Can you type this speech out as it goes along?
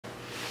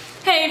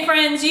Hey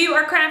friends, you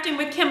are crafting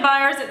with Kim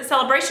Byers at the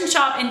Celebration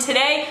Shop, and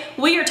today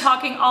we are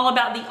talking all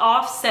about the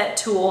offset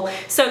tool.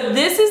 So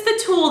this is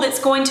the tool that's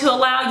going to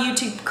allow you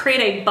to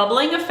create a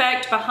bubbling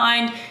effect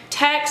behind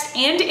text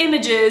and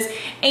images,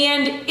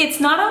 and it's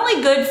not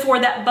only good for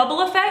that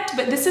bubble effect,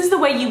 but this is the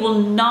way you will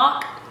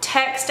knock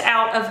text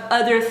out of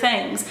other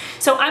things.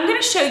 So I'm going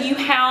to show you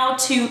how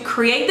to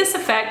create this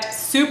effect,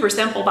 super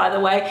simple by the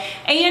way,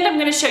 and I'm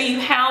going to show you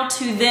how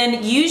to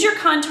then use your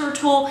contour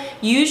tool,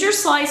 use your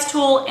slice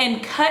tool,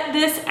 and cut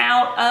this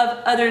out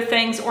of other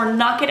things or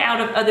knock it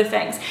out of other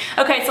things.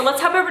 Okay, so let's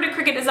hop over to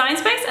Cricut Design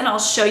Space and I'll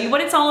show you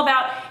what it's all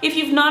about. If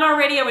you've not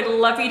already, I would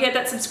love for you to hit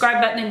that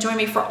subscribe button and join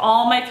me for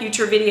all my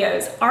future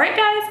videos. All right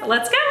guys,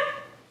 let's go.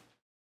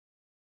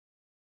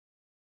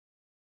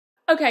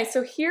 Okay,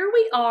 so here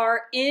we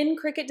are in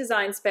Cricut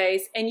Design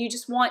Space, and you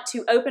just want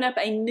to open up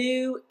a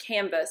new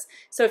canvas.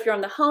 So if you're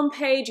on the home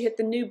page, you hit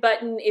the new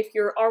button. If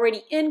you're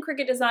already in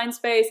Cricut Design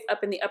Space,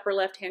 up in the upper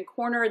left-hand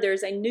corner,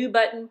 there's a new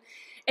button.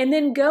 And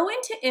then go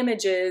into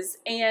images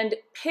and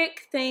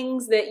pick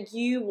things that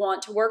you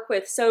want to work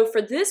with. So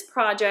for this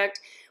project,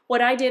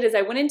 what I did is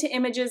I went into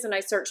images and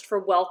I searched for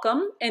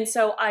welcome. And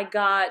so I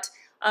got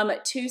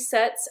two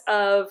sets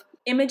of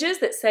images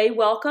that say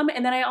welcome,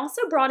 and then I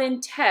also brought in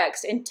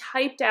text and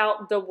typed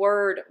out the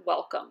word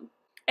welcome.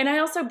 And I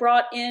also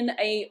brought in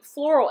a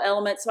floral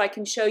element so I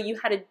can show you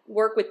how to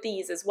work with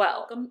these as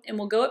well. And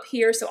we'll go up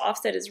here, so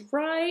offset is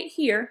right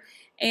here,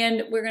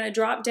 and we're going to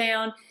drop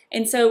down.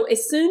 And so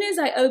as soon as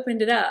I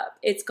opened it up,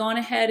 it's gone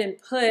ahead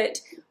and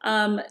put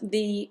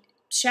the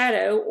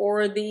shadow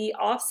or the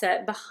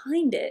offset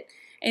behind it.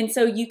 And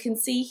so you can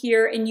see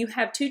here, and you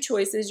have two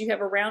choices. You have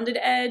a rounded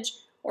edge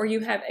or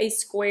you have a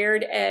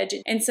squared edge.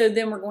 And so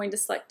then we're going to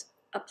select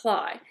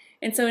apply.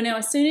 And so now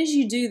as soon as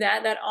you do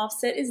that, that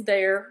offset is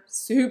there.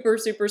 Super,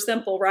 super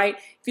simple, right?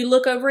 If you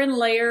look over in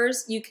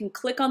layers, you can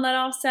click on that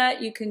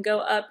offset. You can go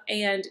up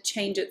and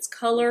change its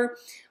color.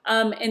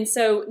 And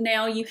so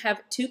now you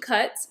have two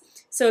cuts.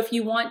 So if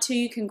you want to,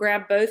 you can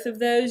grab both of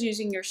those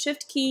using your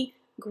shift key,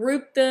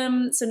 group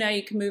them. So now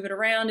you can move it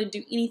around and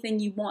do anything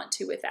you want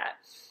to with that.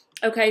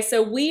 Okay,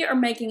 so we are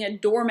making a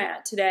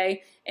doormat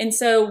today, and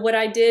so what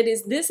I did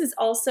is this is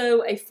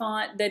also a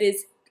font that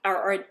is,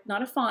 or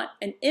not a font,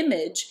 an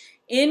image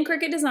in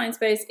Cricut Design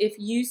Space. If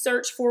you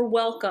search for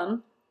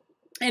welcome,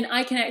 and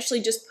I can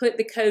actually just put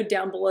the code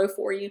down below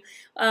for you,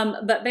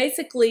 but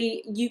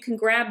basically you can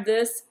grab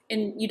this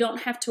and you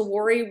don't have to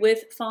worry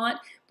with font,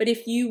 but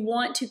if you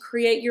want to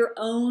create your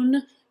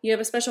own, you have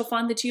a special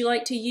font that you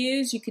like to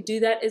use, you could do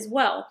that as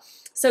well.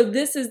 So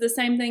this is the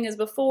same thing as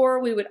before.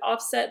 We would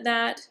offset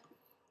that,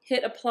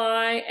 hit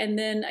apply, and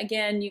then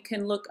again you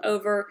can look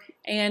over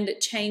and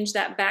change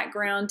that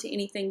background to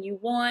anything you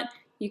want.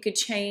 You could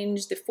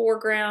change the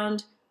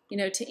foreground, you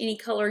know, to any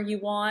color you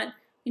want. I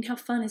mean, how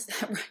fun is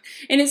that, right?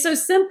 And it's so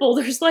simple,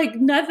 there's like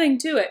nothing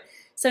to it.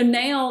 So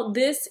now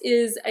this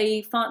is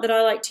a font that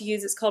I like to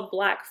use. It's called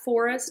Black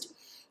Forest.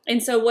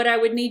 And so what I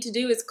would need to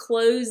do is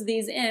close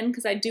these in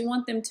because I do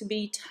want them to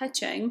be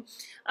touching.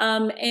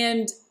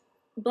 And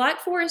Black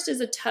Forest is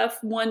a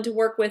tough one to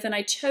work with, and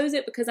I chose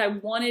it because I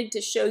wanted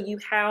to show you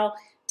how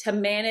to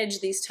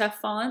manage these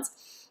tough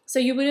fonts. So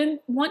you would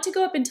want to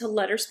go up into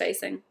letter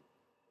spacing.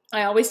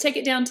 I always take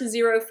it down to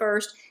 0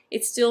 first.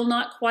 It's still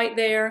not quite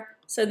there,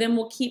 so then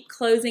we'll keep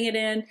closing it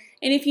in.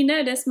 And if you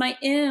notice, my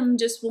M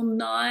just will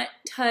not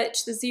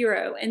touch the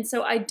 0, and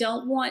so I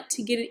don't want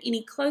to get it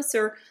any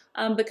closer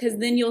because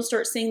then you'll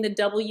start seeing the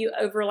W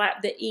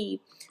overlap the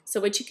E.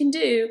 So what you can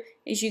do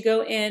is you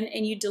go in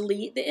and you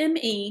delete the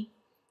ME,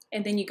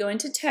 and then you go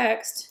into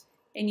text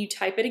and you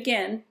type it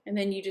again, and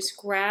then you just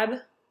grab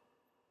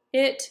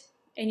it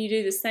and you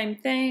do the same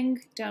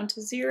thing down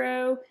to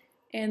 0,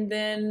 and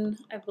then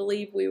I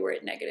believe we were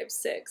at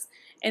 -6.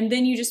 And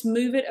then you just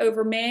move it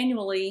over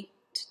manually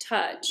to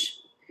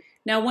touch.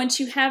 Now once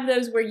you have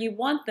those where you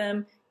want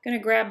them, you're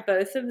gonna grab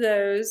both of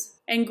those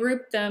and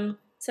group them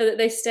so that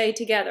they stay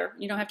together.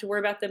 You don't have to worry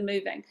about them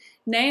moving.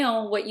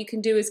 Now what you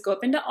can do is go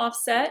up into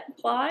offset,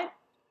 apply,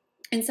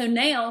 and so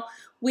now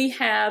we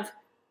have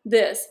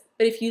this.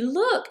 But if you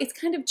look, it's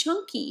kind of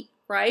chunky,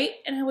 right?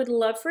 And I would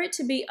love for it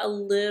to be a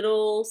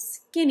little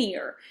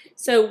skinnier.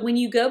 So when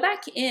you go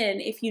back in,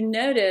 if you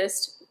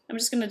noticed, I'm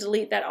just going to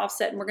delete that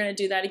offset and we're going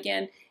to do that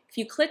again. If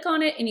you click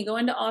on it and you go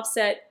into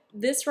offset,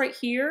 this right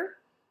here,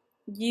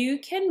 you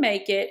can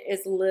make it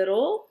as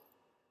little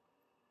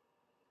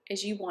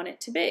as you want it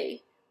to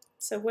be.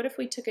 So what if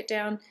we took it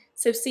down?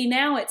 So see,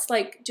 now it's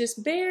like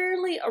just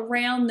barely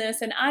around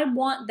this, and I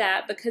want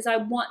that because I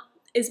want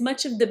as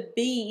much of the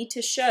B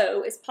to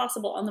show as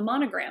possible on the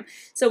monogram.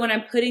 So when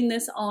I'm putting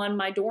this on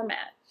my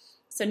doormat.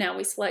 So now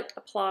we select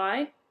apply.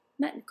 Isn't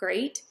that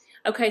great?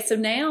 Okay, so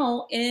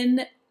now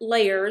in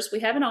layers,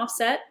 we have an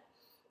offset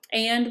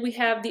and we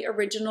have the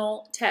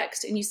original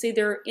text, and you see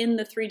they're in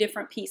the 3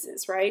 different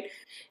pieces, right?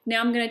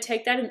 Now I'm gonna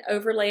take that and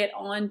overlay it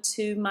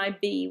onto my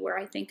B where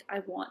I think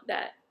I want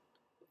that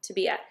to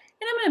be at.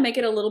 And I'm gonna make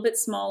it a little bit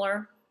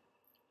smaller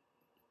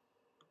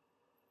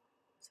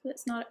so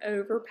it's not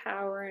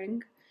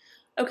overpowering.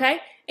 Okay,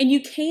 and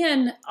you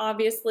can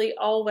obviously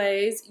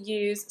always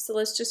use, so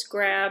let's just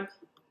grab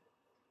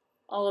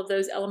all of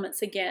those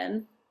elements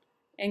again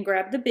and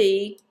grab the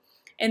B,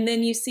 and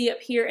then you see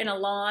up here in a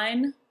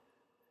line,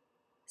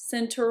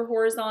 center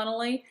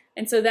horizontally,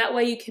 and so that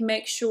way you can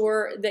make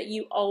sure that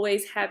you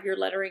always have your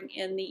lettering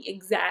in the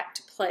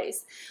exact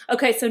place.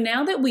 Okay, so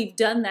now that we've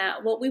done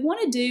that, what we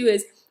want to do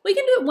is we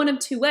can do it one of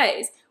two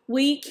ways.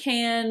 We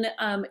can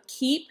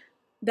keep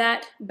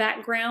that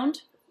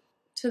background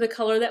to the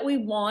color that we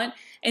want,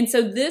 and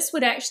so this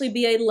would actually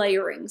be a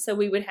layering. So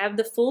we would have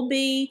the full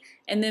B,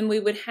 and then we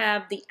would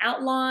have the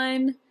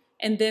outline,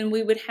 and then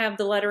we would have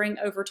the lettering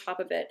over top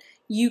of it.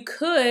 You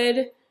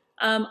could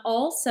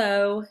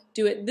also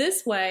do it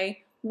this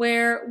way,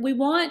 where we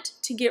want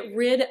to get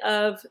rid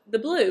of the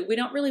blue. We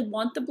don't really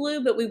want the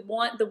blue, but we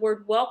want the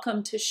word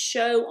welcome to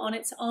show on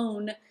its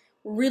own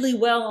really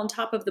well on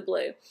top of the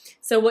blue.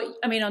 So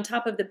on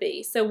top of the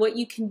B. So what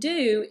you can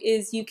do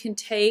is you can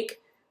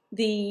take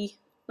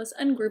let's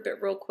ungroup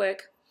it real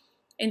quick.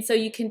 And so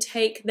you can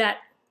take that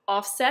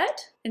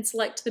offset and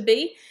select the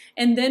B.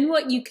 And then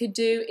what you could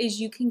do is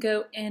you can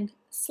go and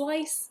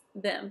slice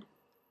them.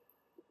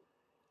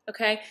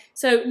 Okay,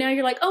 so now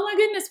you're like, oh my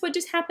goodness, what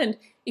just happened?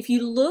 If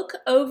you look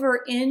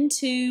over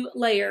into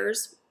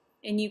layers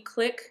and you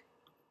click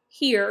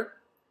here,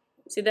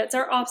 see that's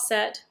our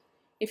offset.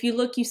 If you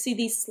look, you see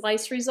these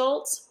slice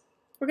results.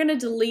 We're going to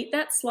delete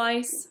that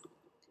slice.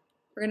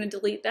 We're going to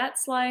delete that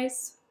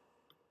slice.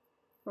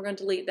 We're going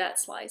to delete that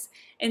slice.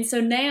 And so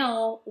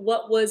now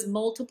what was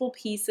multiple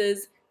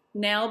pieces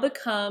now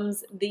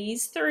becomes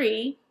these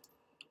three,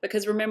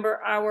 because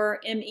remember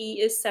our ME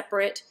is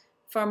separate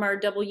from our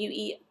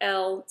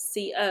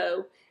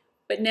WELCO,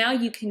 but now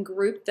you can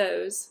group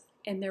those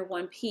and they're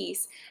one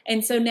piece.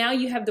 And so now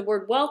you have the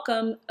word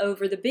welcome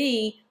over the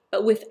B,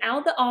 but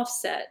without the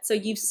offset. So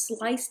you've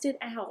sliced it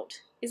out.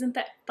 Isn't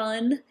that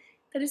fun?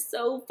 That is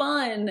so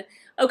fun.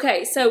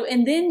 Okay, so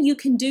and then you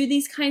can do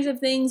these kinds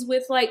of things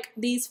with like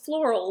these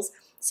florals.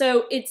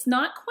 So it's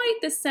not quite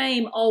the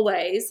same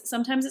always.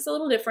 Sometimes it's a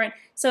little different.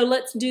 So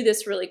let's do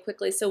this really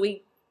quickly. So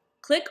we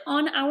click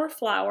on our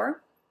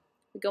flower,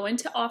 we go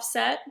into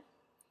offset,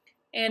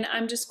 and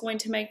I'm just going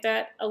to make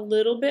that a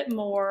little bit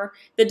more.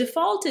 The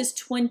default is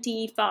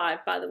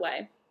 25, by the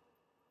way.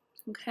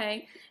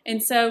 Okay,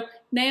 and so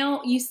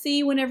now you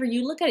see whenever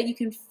you look at it, you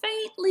can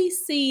faintly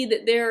see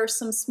that there are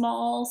some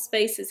small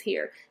spaces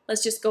here.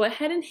 Let's just go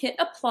ahead and hit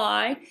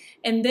apply,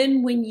 and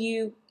then when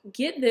you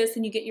get this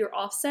and you get your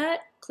offset,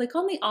 click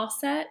on the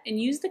offset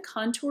and use the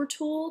contour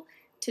tool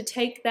to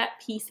take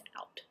that piece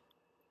out.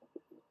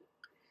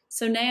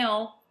 So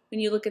now when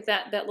you look at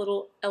that, that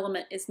little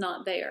element is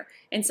not there.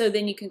 And so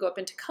then you can go up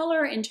into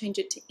color and change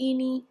it to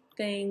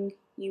anything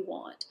you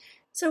want.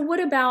 So what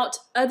about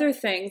other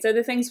things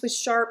with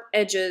sharp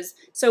edges?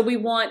 So we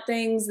want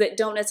things that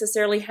don't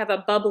necessarily have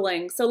a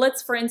bubbling. So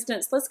for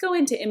instance, let's go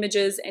into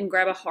images and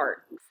grab a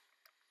heart.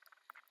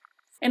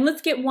 And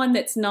let's get one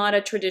that's not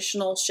a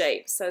traditional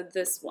shape, so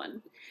this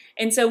one.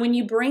 And so when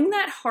you bring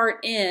that heart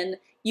in,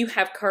 you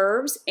have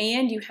curves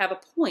and you have a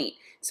point.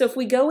 So if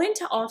we go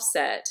into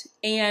offset,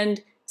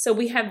 and so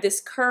we have this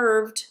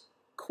curved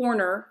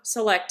corner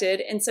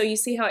selected, and so you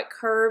see how it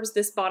curves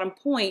this bottom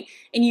point,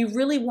 and you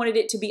really wanted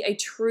it to be a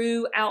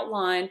true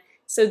outline,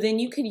 so then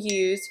you could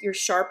use your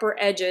sharper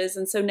edges,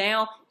 and so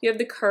now you have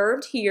the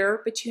curved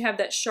here, but you have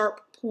that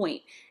sharp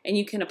point, and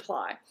you can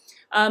apply.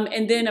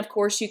 And then of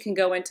course you can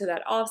go into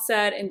that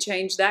offset and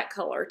change that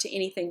color to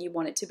anything you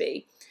want it to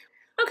be.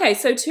 Okay,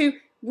 so to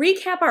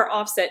recap our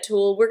offset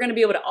tool, we're going to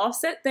be able to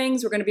offset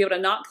things, we're going to be able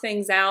to knock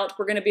things out,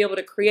 we're going to be able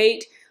to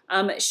create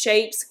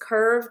shapes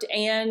curved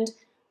and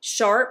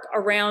sharp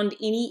around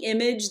any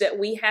image that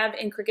we have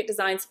in Cricut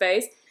Design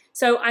Space.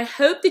 So I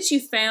hope that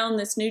you found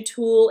this new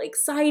tool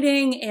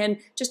exciting and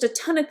just a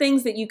ton of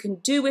things that you can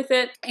do with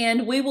it.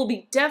 And we will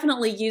be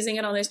definitely using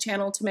it on this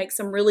channel to make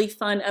some really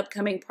fun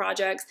upcoming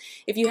projects.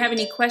 If you have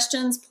any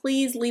questions,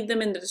 please leave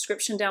them in the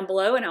description down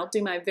below and I'll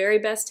do my very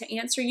best to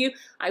answer you.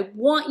 I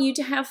want you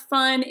to have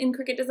fun in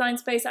Cricut Design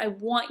Space. I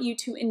want you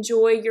to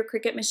enjoy your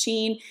Cricut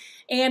machine.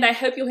 And I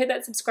hope you'll hit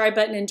that subscribe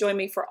button and join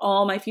me for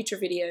all my future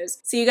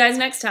videos. See you guys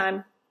next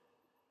time.